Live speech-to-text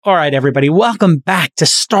All right, everybody, welcome back to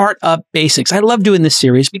Startup Basics. I love doing this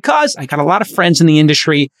series because I got a lot of friends in the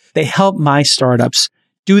industry. They help my startups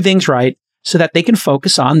do things right so that they can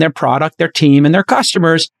focus on their product, their team, and their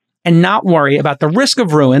customers and not worry about the risk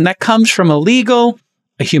of ruin that comes from a legal,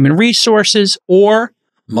 a human resources, or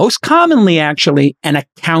most commonly, actually, an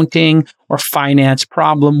accounting or finance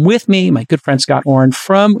problem. With me, my good friend Scott Oren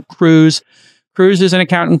from Kruze. Kruze is an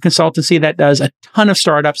accounting consultancy that does a ton of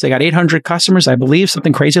startups. They got 800 customers, I believe,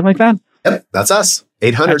 something crazy like that. Yep, that's us.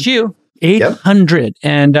 800. That's you. 800. Yep.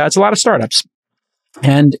 And it's a lot of startups.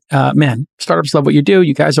 And man, startups love what you do.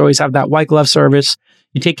 You guys always have that white glove service.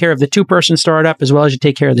 You take care of the 2-person startup as well as you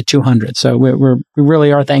take care of the 200. So we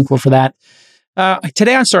really are thankful for that.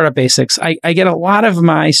 Today on Startup Basics, I get a lot of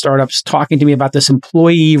my startups talking to me about this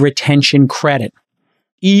employee retention credit,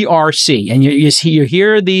 ERC. And you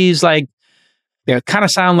hear these like, they kind of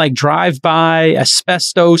sound like drive-by,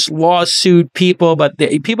 asbestos, lawsuit people, but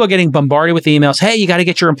people are getting bombarded with emails. Hey, you got to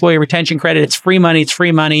get your employee retention credit. It's free money. It's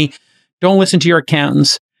free money. Don't listen to your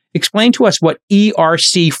accountants. Explain to us what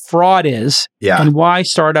ERC fraud is and why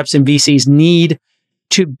startups and VCs need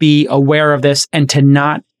to be aware of this and to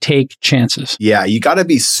not take chances. Yeah, you got to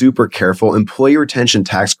be super careful. Employee retention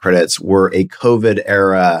tax credits were a COVID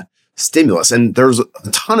era stimulus. And there's a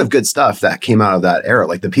ton of good stuff that came out of that era.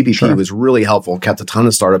 Like the PPP was really helpful, kept a ton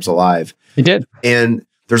of startups alive. It did. And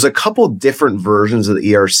there's a couple different versions of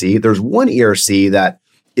the ERC. There's one ERC that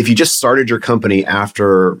if you just started your company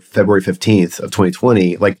after February 15th of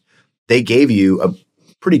 2020, like they gave you a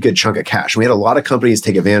pretty good chunk of cash. We had a lot of companies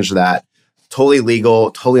take advantage of that. Totally legal,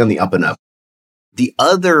 totally on the up and up. The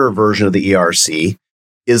other version of the ERC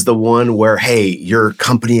is the one where, hey, your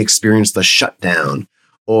company experienced a shutdown,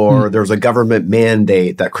 or there's a government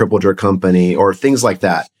mandate that crippled your company, or things like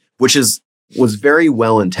that, which was very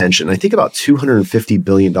well intentioned. I think about $250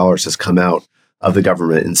 billion has come out of the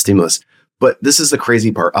government in stimulus. But this is the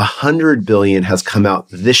crazy part. $100 billion has come out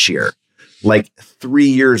this year, like 3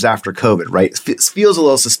 years after COVID, right? It feels a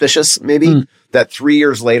little suspicious, maybe, that 3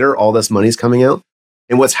 years later, all this money's coming out.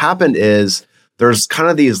 And what's happened is there's kind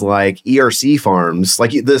of these like ERC farms.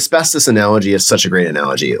 Like the asbestos analogy is such a great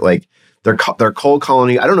analogy. Like they're cold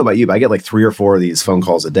calling. I don't know about you, but I get like 3 or 4 of these phone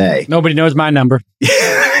calls a day. Nobody knows my number.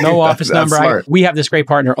 No office number. We have this great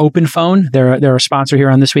partner, OpenPhone. They're a sponsor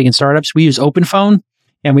here on This Week in Startups. We use OpenPhone,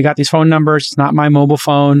 and we got these phone numbers. It's not my mobile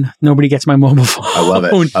phone. Nobody gets my mobile phone.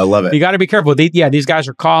 I love it. You got to be careful. These guys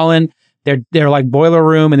are calling. They're like boiler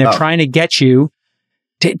room, and they're trying to get you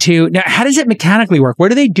to. Now, how does it mechanically work? What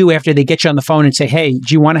do they do after they get you on the phone and say, "Hey,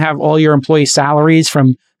 do you want to have all your employee salaries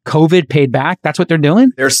from COVID paid back?" That's what they're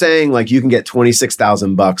doing. They're saying like you can get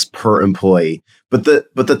 $26,000 per employee, but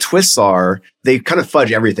the twists are they kind of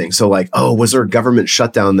fudge everything. So like, oh, was there a government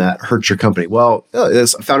shutdown that hurt your company? Well,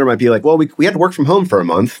 this founder might be like, well, we had to work from home for a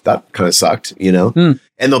month. That kind of sucked, you know. And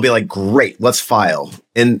they'll be like, great, let's file.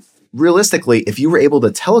 And realistically, if you were able to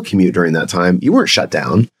telecommute during that time, you weren't shut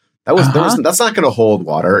down. That's not going to hold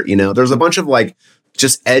water. You know, there's a bunch of like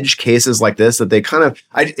just edge cases like this that they kind of,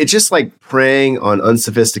 it's just like preying on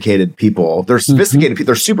unsophisticated people. They're sophisticated people.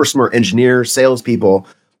 They're super smart engineers, salespeople.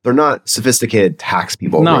 They're not sophisticated tax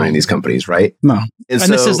people running these companies, right? No. And so,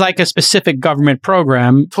 this is like a specific government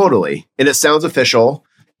program. Totally. And it sounds official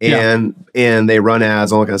and they run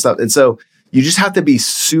ads, all that kind of stuff. And so you just have to be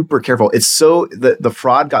super careful. It's so the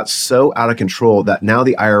fraud got so out of control that now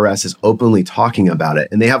the IRS is openly talking about it.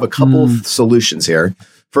 And they have a couple of solutions here.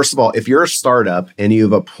 First of all, if you're a startup and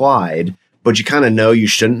you've applied, but you kind of know you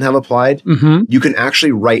shouldn't have applied, you can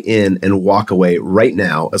actually write in and walk away right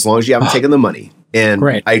now, as long as you haven't taken the money. And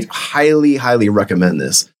I highly, highly recommend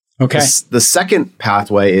this. Okay. The second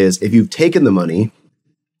pathway is if you've taken the money,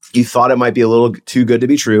 you thought it might be a little too good to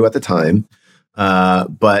be true at the time,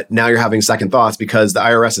 but now you're having second thoughts because the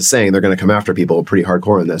IRS is saying they're going to come after people pretty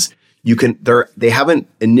hardcore on this. They haven't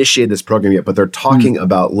initiated this program yet, but they're talking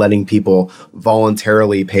about letting people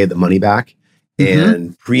voluntarily pay the money back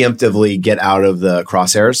and preemptively get out of the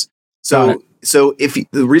crosshairs. So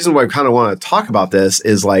the reason why I kind of want to talk about this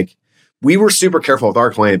is like, we were super careful with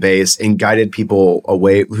our client base and guided people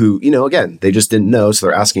away who, again, they just didn't know. So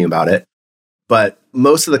they're asking about it. But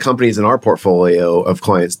most of the companies in our portfolio of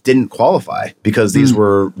clients didn't qualify because these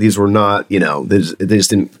were not, they just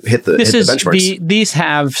didn't hit the benchmarks. These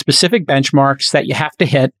have specific benchmarks that you have to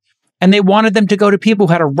hit. And they wanted them to go to people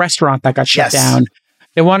who had a restaurant that got shut down.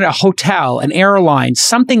 They wanted a hotel, an airline,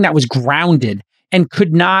 something that was grounded and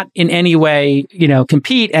could not in any way,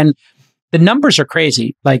 compete. And the numbers are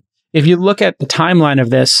crazy. Like if you look at the timeline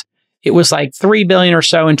of this, it was like 3 billion or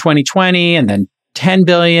so in 2020 and then 10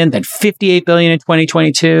 billion, then 58 billion in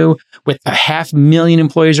 2022 with 500,000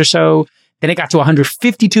 employees or so. Then it got to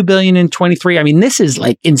 152 billion in 23. I mean, this is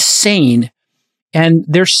like insane. And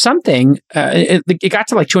there's something, it got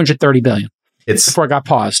to like 230 billion before it got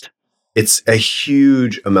paused. It's a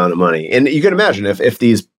huge amount of money. And you can imagine if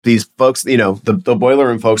these folks, the boiler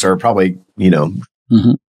room folks are probably,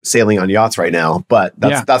 sailing on yachts right now, but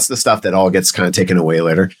that's the stuff that all gets kind of taken away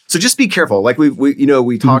later. So just be careful. Like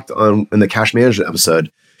we talked on in the cash management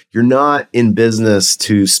episode, you're not in business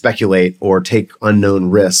to speculate or take unknown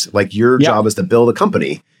risks. Like your job is to build a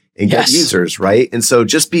company and get users, right? And so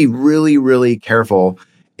just be really, really careful.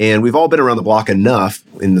 And we've all been around the block enough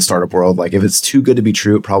in the startup world. Like if it's too good to be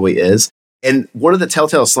true, it probably is. And one of the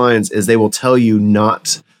telltale signs is they will tell you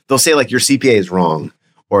they'll say like your CPA is wrong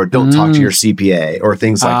or don't talk to your CPA or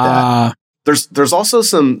things like that. There's also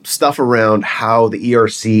some stuff around how the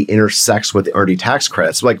ERC intersects with the R&D tax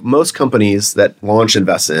credits. Like most companies that launch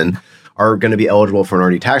invest in are going to be eligible for an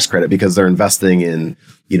R&D tax credit because they're investing in,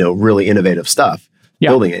 really innovative stuff,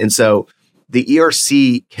 building it. And so the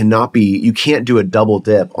ERC you can't do a double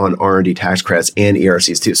dip on R&D tax credits and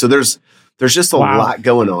ERCs too. So there's just a lot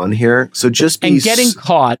going on here. So just be... And getting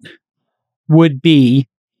caught could be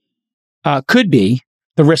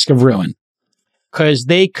the risk of ruin because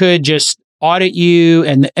they could just audit you.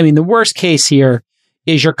 And I mean, the worst case here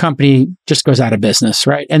is your company just goes out of business,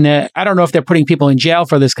 right? And I don't know if they're putting people in jail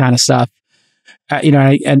for this kind of stuff,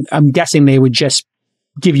 and I'm guessing they would just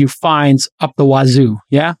give you fines up the wazoo.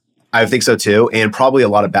 Yeah. I think so too. And probably a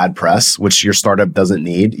lot of bad press, which your startup doesn't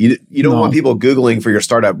need. You don't want people Googling for your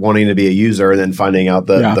startup wanting to be a user and then finding out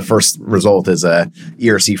the first result is a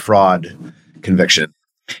ERC fraud conviction.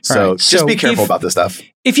 So just be careful about this stuff.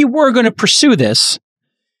 If you were going to pursue this,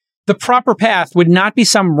 the proper path would not be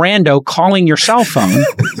some rando calling your cell phone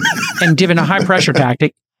and giving a high pressure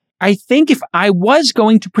tactic. I think if I was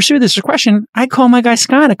going to pursue this question, I'd call my guy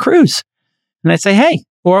Scott at Kruze. And I'd say, hey,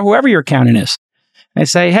 or whoever your accountant is. I'd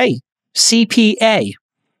say, hey, CPA. You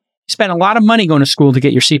spent a lot of money going to school to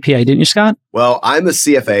get your CPA, didn't you, Scott? Well, I'm a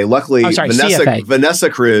CFA. Luckily, Vanessa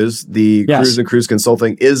Kruze, the Kruze and Kruze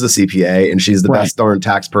Consulting, is a CPA, and she's the best darn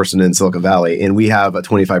tax person in Silicon Valley. And we have a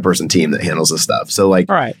 25-person team that handles this stuff. So,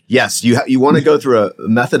 yes, you want to go through a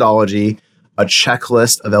methodology, a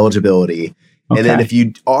checklist of eligibility. Okay. And then if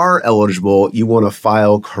you are eligible, you want to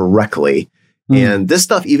file correctly. And this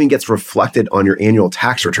stuff even gets reflected on your annual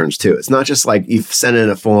tax returns, too. It's not just like you send in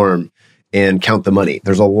a form and count the money.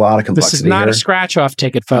 There's a lot of complexity. This is not a scratch-off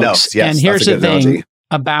ticket, folks. No, and here's the thing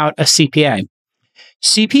about a CPA.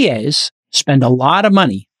 CPAs spend a lot of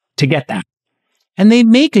money to get that. And they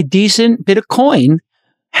make a decent bit of coin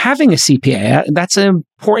having a CPA. That's an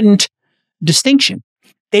important distinction.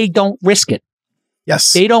 They don't risk it.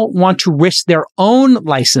 Yes. They don't want to risk their own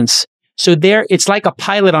license. So it's like a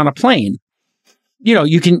pilot on a plane.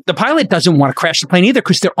 The pilot doesn't want to crash the plane either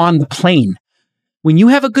because they're on the plane. When you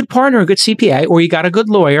have a good partner, a good CPA, or you got a good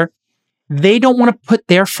lawyer, they don't want to put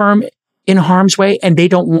their firm in harm's way, and they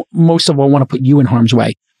don't most of all want to put you in harm's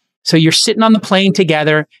way. So you're sitting on the plane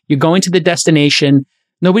together, you're going to the destination.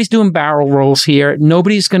 Nobody's doing barrel rolls here.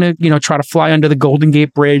 Nobody's going to, try to fly under the Golden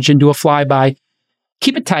Gate Bridge and do a flyby.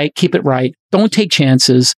 Keep it tight, keep it right. Don't take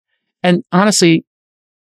chances. And honestly,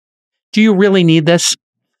 do you really need this?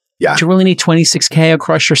 Yeah. Do you really need 26K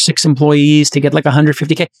across your 6 employees to get like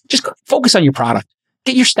 150K? Just focus on your product.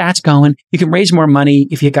 Get your stats going. You can raise more money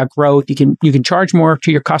if you got growth. You can charge more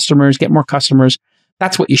to your customers, get more customers.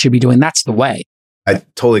 That's what you should be doing. That's the way. I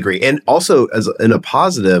totally agree. And also, as in a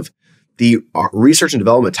positive, the research and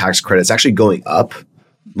development tax credit is actually going up.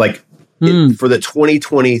 Like for the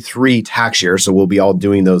 2023 tax year, so we'll be all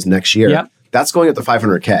doing those next year. Yep. That's going up to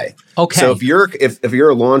 500K. Okay. So if you're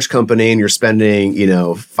a launch company and you're spending,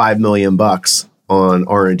 $5 million on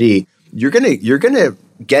R&D, you're gonna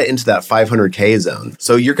get into that 500K zone.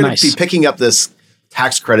 So you're gonna be picking up this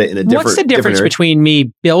tax credit in a different. What's the difference between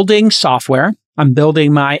me building software, I'm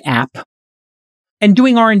building my app, and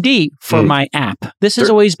doing R&D for my app? This has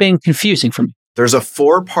always been confusing for me. There's a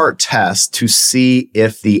 4-part test to see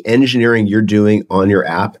if the engineering you're doing on your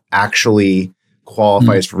app actually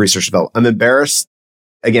qualifies for research development. I'm embarrassed.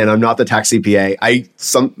 Again, I'm not the tax CPA.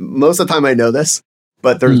 Most of the time I know this,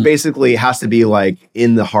 but there's basically has to be like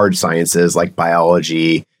in the hard sciences like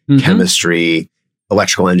biology, chemistry,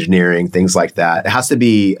 electrical engineering, things like that. It has to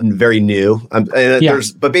be very new.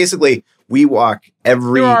 But basically we walk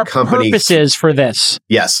every there are company purposes for this.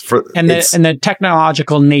 Yes, and the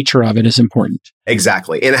technological nature of it is important.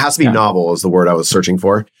 Exactly, and it has to be novel is the word I was searching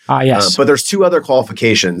for. Yes, but there's 2 other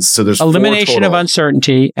qualifications. So there's elimination of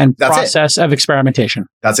uncertainty and process of experimentation.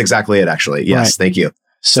 That's exactly it. Actually, yes, thank you.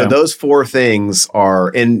 So those 4 things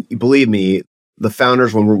are, and believe me, the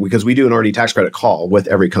founders because we do an R&D tax credit call with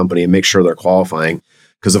every company and make sure they're qualifying.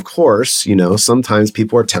 Because of course, sometimes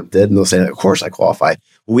people are tempted and they'll say, of course I qualify.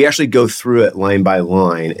 We actually go through it line by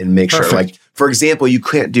line and make sure, like, for example, you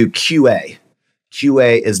can't do QA.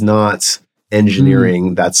 QA is not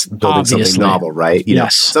engineering that's building something novel, right?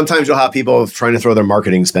 Sometimes you'll have people trying to throw their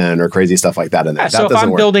marketing spend or crazy stuff like that in there. So if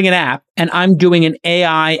I'm building an app and I'm doing an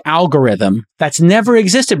AI algorithm that's never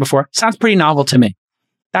existed before, sounds pretty novel to me.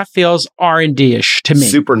 That feels R&D-ish to me.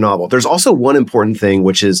 Super novel. There's also one important thing,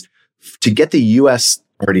 which is to get the U.S.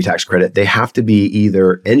 R&D tax credit, they have to be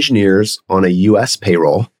either engineers on a U.S.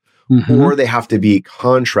 payroll or they have to be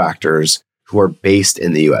contractors who are based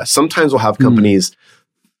in the U.S. Sometimes we'll have companies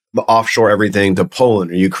offshore everything to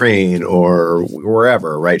Poland or Ukraine or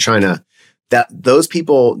wherever, right? China, that those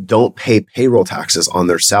people don't pay payroll taxes on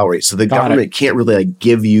their salary. So the government can't really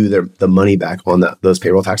give you the money back on those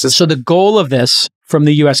payroll taxes. So the goal of this from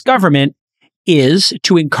the U.S. government is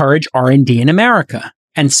to encourage R&D in America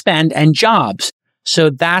and spend and jobs. So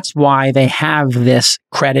that's why they have this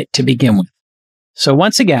credit to begin with. So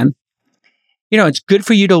once again, it's good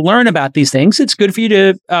for you to learn about these things. It's good for you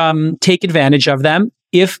to take advantage of them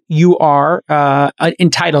if you are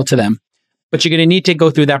entitled to them. But you're going to need to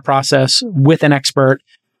go through that process with an expert.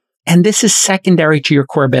 And this is secondary to your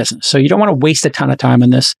core business. So you don't want to waste a ton of time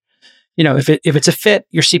on this. If it's a fit,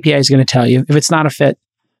 your CPA is going to tell you. If it's not a fit,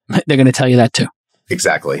 they're going to tell you that too.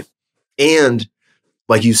 Exactly. And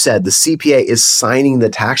like you said, the CPA is signing the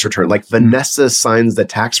tax return. Like Vanessa signs the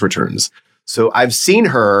tax returns. So I've seen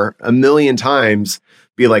her a million times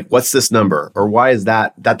be like, what's this number? Or why is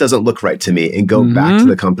that? That doesn't look right to me, and go back to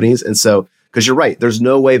the companies. And so, because you're right, there's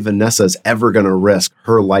no way Vanessa's ever going to risk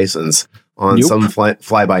her license on some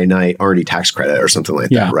fly-by-night R&D tax credit or something like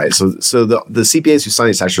that, right? So the CPAs who sign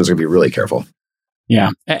these tax returns are going to be really careful. Yeah.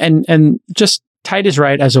 And just tight is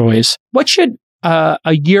right, as always. What should a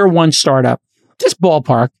year one startup, just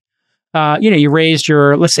ballpark, you raised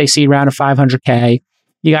your, let's say, seed round of $500K.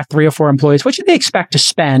 You got 3 or 4 employees. What should they expect to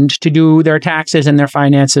spend to do their taxes and their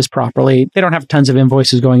finances properly? They don't have tons of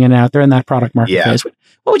invoices going in and out. They're in that product market phase.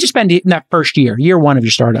 What would you spend in that first year one of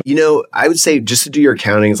your startup? I would say just to do your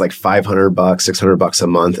accounting is like $500, $600 a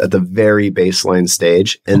month at the very baseline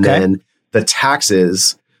stage. And then the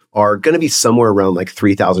taxes are going to be somewhere around like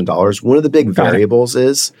 $3,000. One of the big variables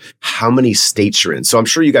is how many states you're in. So I'm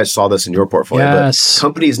sure you guys saw this in your portfolio, but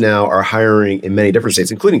companies now are hiring in many different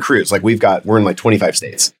states, including Kruze. Like we're in like 25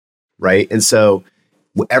 states, right? And so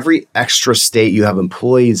every extra state you have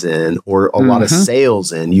employees in or a lot of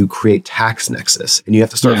sales in, you create tax nexus, and you have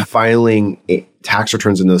to start filing tax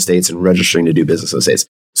returns in those states and registering to do business in those states.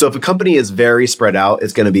 So if a company is very spread out,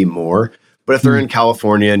 it's going to be more. But if they're in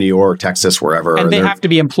California, New York, Texas, wherever. And they have to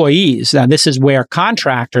be employees. Now, this is where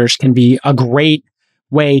contractors can be a great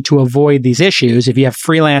way to avoid these issues. If you have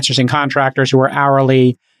freelancers and contractors who are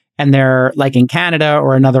hourly and they're like in Canada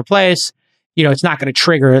or another place, it's not going to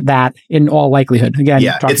trigger that in all likelihood. Again,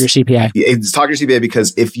 talk to your CPA. It's talk to your CPA,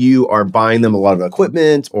 because if you are buying them a lot of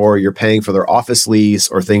equipment or you're paying for their office lease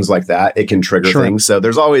or things like that, it can trigger things. So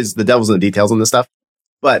there's always the devil's in the details on this stuff.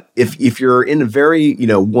 But if you're in a very,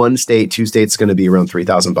 one state, 2 states, going to be around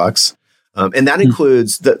 $3,000. And that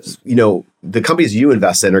includes the companies you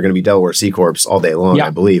invest in are going to be Delaware C Corps all day long,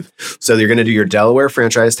 I believe. So you're going to do your Delaware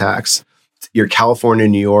franchise tax, your California,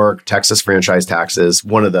 New York, Texas franchise taxes.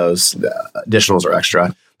 One of those additionals are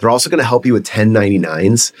extra. They're also going to help you with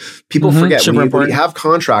 1099s. People forget when you have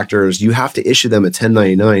contractors, you have to issue them a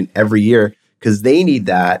 1099 every year because they need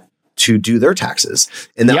that to do their taxes.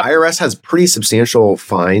 And the IRS has pretty substantial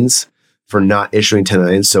fines for not issuing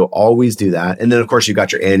 1099s. So always do that. And then, of course, you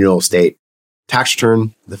got your annual state tax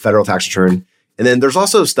return, the federal tax return. And then there's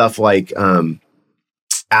also stuff like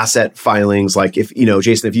asset filings. Like if,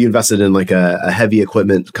 Jason, if you invested in like a heavy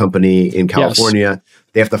equipment company in California,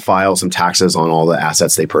 they have to file some taxes on all the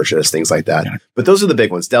assets they purchase, things like that. Yeah. But those are the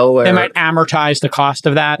big ones. Delaware. They might amortize the cost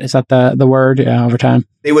of that. Is that the word over time?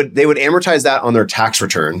 They would amortize that on their tax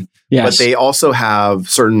return. Yes. But they also have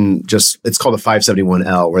certain it's called a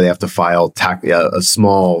 571L, where they have to file a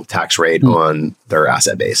small tax rate on their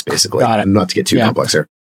asset base, basically. Got it. Not to get too complex here.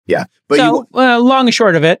 Yeah. But so long and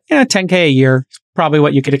short of it, $10K a year, probably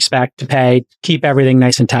what you could expect to pay, keep everything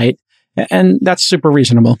nice and tight. And that's super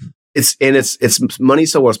reasonable. It's money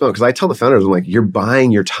so well spent, because I tell the founders, I'm like, you're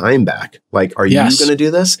buying your time back. Like, are you going to do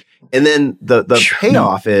this? And then the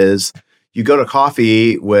payoff is you go to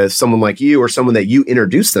coffee with someone like you or someone that you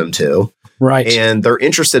introduce them to. Right. And they're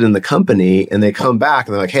interested in the company, and they come back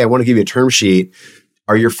and they're like, hey, I want to give you a term sheet.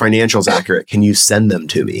 Are your financials accurate? Can you send them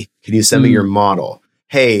to me? Can you send me your model?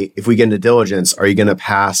 Hey, if we get into diligence, are you going to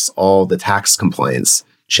pass all the tax compliance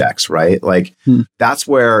checks, right? Like that's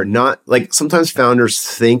where not like sometimes founders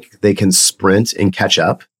think they can sprint and catch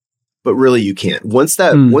up, but really you can't. Once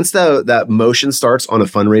that motion starts on a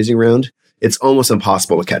fundraising round, it's almost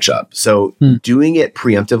impossible to catch up. So doing it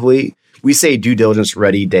preemptively, we say due diligence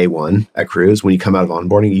ready day one at Kruze. When you come out of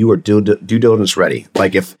onboarding, you are due diligence ready.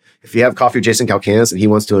 Like if you have coffee with Jason Calcanis and he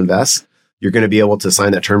wants to invest, you're going to be able to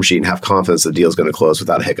sign that term sheet and have confidence the deal is going to close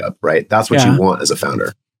without a hiccup, right? That's what you want as a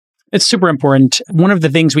founder. It's super important. One of the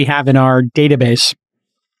things we have in our database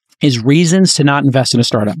is reasons to not invest in a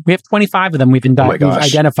startup. We have 25 of them we've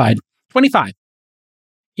identified. 25.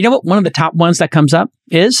 You know what? One of the top ones that comes up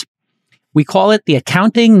is, we call it the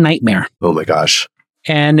accounting nightmare. Oh my gosh.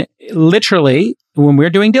 And literally, when we're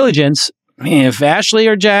doing diligence, if Ashley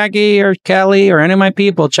or Jackie or Kelly or any of my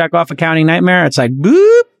people check off accounting nightmare, it's like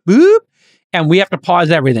boop, boop. And we have to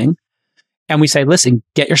pause everything. And we say, listen,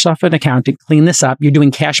 get yourself an accountant, clean this up. You're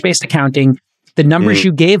doing cash-based accounting. The numbers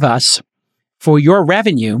you gave us for your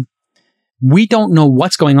revenue, we don't know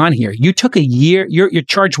what's going on here. You took a year, you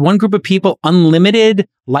charged one group of people unlimited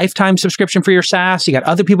lifetime subscription for your SaaS. You got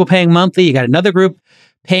other people paying monthly. You got another group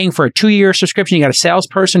paying for a 2-year subscription. You got a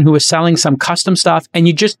salesperson who was selling some custom stuff, and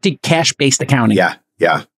you just did cash-based accounting.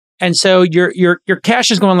 Yeah. And so your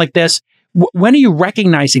cash is going like this. When are you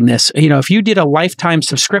recognizing this? You know, if you did a lifetime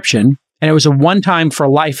subscription and it was a one-time for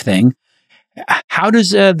life thing, how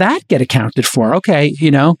does that get accounted for? Okay, you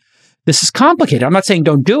know, this is complicated. I'm not saying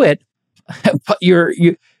don't do it, but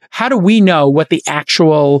how do we know what the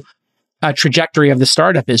actual trajectory of the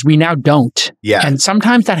startup is? We now don't. Yeah. And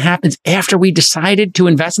sometimes that happens after we decided to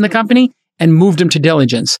invest in the company and moved them to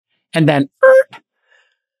diligence. And then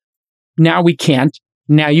now we can't.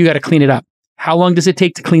 Now you got to clean it up. How long does it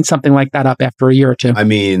take to clean something like that up after a year or two? I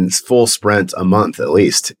mean, full sprint, a month at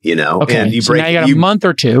least, you know? Okay. And So now you got a month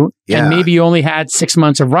or two, and maybe you only had 6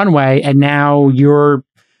 months of runway, and now you're,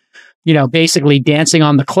 you know, basically dancing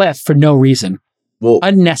on the cliff for no reason. Well,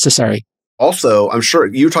 unnecessary. Also, I'm sure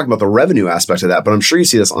you were talking about the revenue aspect of that, but I'm sure you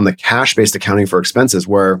see this on the cash-based accounting for expenses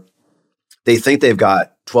where they think they've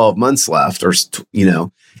got 12 months left or, you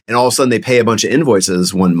know, and all of a sudden they pay a bunch of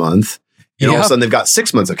invoices 1 month. And all of a sudden they've got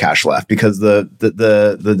 6 months of cash left because the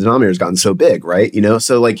denominator has gotten so big, right? You know,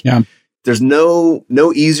 so like there's no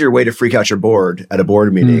easier way to freak out your board at a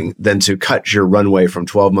board meeting than to cut your runway from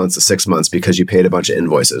 12 months to 6 months because you paid a bunch of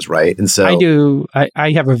invoices, right? And so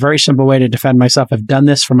I have a very simple way to defend myself. I've done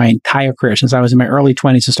this for my entire career since I was in my early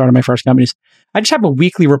 20s and started my first companies. I just have a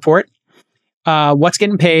weekly report. What's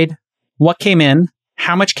getting paid, what came in,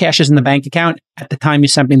 how much cash is in the bank account at the time you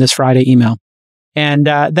sent me this Friday email. And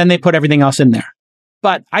then they put everything else in there.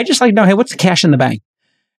 But I just like to know, hey, what's the cash in the bank?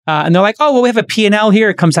 And they're like, oh, well, we have a P&L here.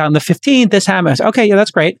 It comes out on the 15th. This happens. Okay, yeah,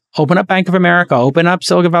 that's great. Open up Bank of America. Open up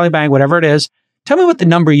Silicon Valley Bank, whatever it is. Tell me what the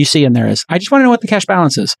number you see in there is. I just want to know what the cash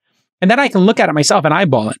balance is. And then I can look at it myself and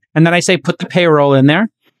eyeball it. And then I say, put the payroll in there.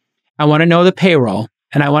 I want to know the payroll.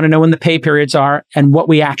 And I want to know when the pay periods are and what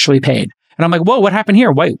we actually paid. And I'm like, whoa, what happened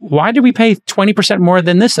here? Why did we pay 20% more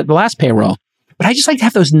than this at the last payroll? But I just like to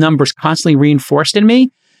have those numbers constantly reinforced in me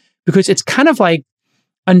because it's kind of like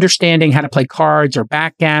understanding how to play cards or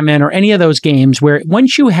backgammon or any of those games where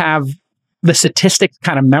once you have the statistics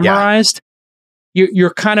kind of memorized,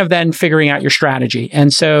 you're kind of then figuring out your strategy.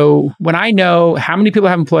 And so when I know how many people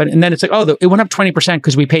have employed, and then it's like, oh, it went up 20%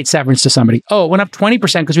 because we paid severance to somebody. Oh, it went up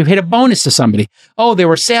 20% because we paid a bonus to somebody. Oh, there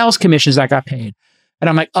were sales commissions that got paid. And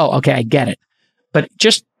I'm like, oh, okay, I get it. But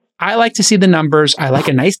I like to see the numbers. I like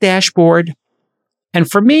a nice dashboard. And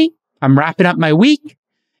for me, I'm wrapping up my week.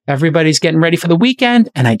 Everybody's getting ready for the weekend.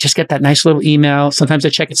 And I just get that nice little email. Sometimes I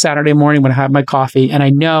check it Saturday morning when I have my coffee. And I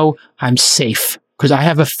know I'm safe because I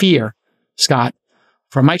have a fear, Scott,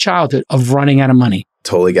 from my childhood of running out of money.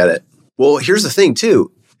 Totally get it. Well, here's the thing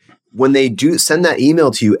too. When they do send that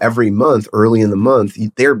email to you every month, early in the month,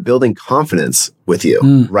 they're building confidence with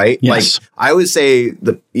you, right? Yes. Like I always say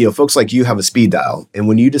that, you know, folks like you have a speed dial. And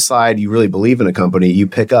when you decide you really believe in a company, you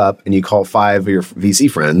pick up and you call 5 of your VC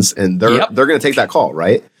friends and they're going to take that call,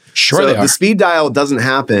 right? Sure, so they are. The speed dial doesn't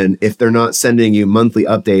happen if they're not sending you monthly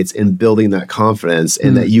updates and building that confidence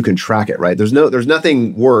and that you can track it, right? There's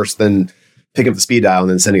nothing worse than picking up the speed dial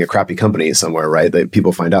and then sending a crappy company somewhere, right? That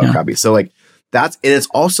people find out crappy. So like,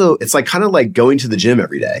 it's like kind of like going to the gym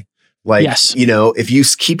every day. Like, you know, if you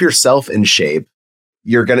keep yourself in shape,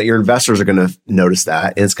 your investors are going to notice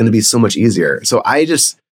that and it's going to be so much easier. So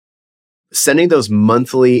sending those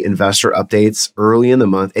monthly investor updates early in the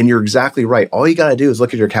month. And you're exactly right. All you got to do is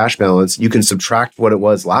look at your cash balance. You can subtract what it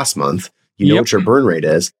was last month. You know what your burn rate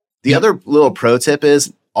is. The other little pro tip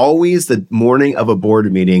is always the morning of a board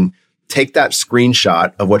meeting, take that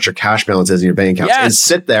screenshot of what your cash balance is in your bank account and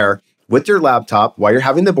sit there with your laptop while you're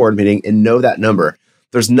having the board meeting and know that number.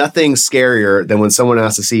 There's nothing scarier than when someone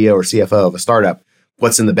asks the CEO or CFO of a startup,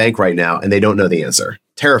 what's in the bank right now, and they don't know the answer.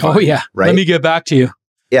 Terrifying. Oh, yeah. Right? Let me get back to you.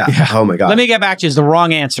 Yeah. Oh, my God. Let me get back to you is the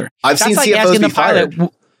wrong answer. I've seen like CFOs be fired.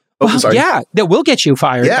 Well, yeah, that will get you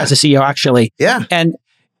fired as a CEO, actually. Yeah. And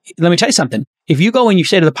let me tell you something. If you go and you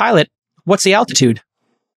say to the pilot, what's the altitude?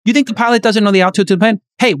 You think the pilot doesn't know the altitude of the plane?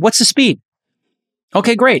 Hey, what's the speed?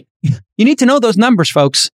 Okay, great. You need to know those numbers,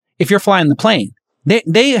 folks, if you're flying the plane.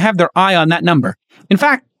 They have their eye on that number. In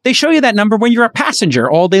fact, they show you that number when you're a passenger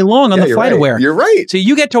all day long on the flight aware. You're right. So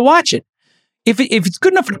you get to watch it. If it's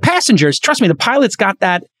good enough for the passengers, trust me, the pilot's got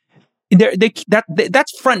that.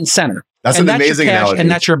 That's front and center. That's an amazing analogy.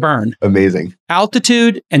 And that's your burn. Amazing.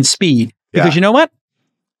 Altitude and speed. Because you know what?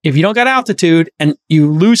 If you don't got altitude and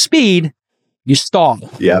you lose speed, you stall.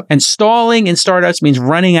 Yep. And stalling in startups means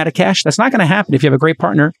running out of cash. That's not going to happen if you have a great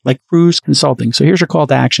partner like Kruze Consulting. So here's your call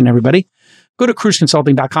to action, everybody. Go to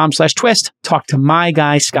kruzeconsulting.com/twist. Talk to my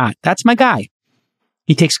guy, Scott. That's my guy.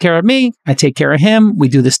 He takes care of me. I take care of him. We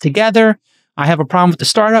do this together. I have a problem with the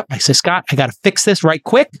startup. I say, Scott, I got to fix this right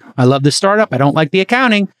quick. I love the startup. I don't like the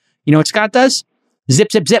accounting. You know what Scott does?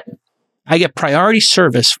 Zip, zip, zip. I get priority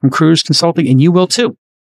service from Kruze Consulting, and you will too.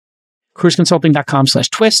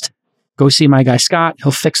 kruzeconsulting.com/twist. Go see my guy, Scott.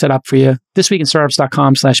 He'll fix it up for you.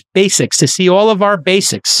 thisweekinstartups.com/basics to see all of our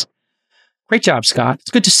basics. Great job, Scott.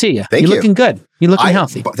 It's good to see you. You're looking good. You're looking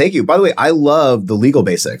healthy. Thank you. By the way, I love the legal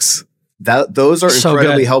basics. Those are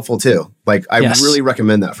incredibly helpful too. Like, I really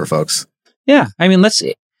recommend that for folks. Yeah. I mean,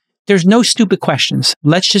 there's no stupid questions.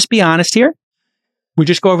 Let's just be honest here. We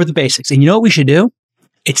just go over the basics. And you know what we should do?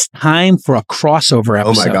 It's time for a crossover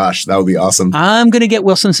episode. Oh my gosh, that would be awesome. I'm going to get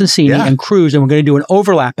Wilson Cincini and Kruze, and we're going to do an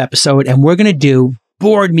overlap episode, and we're going to do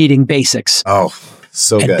board meeting basics. Oh,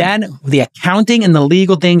 so good. And then the accounting and the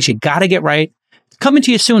legal things you got to get right. Coming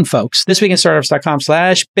to you soon, folks.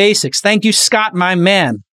 thisweekinstartups.com/basics. Thank you, Scott, my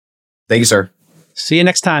man. Thank you, sir. See you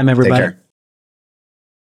next time, everybody. Take care.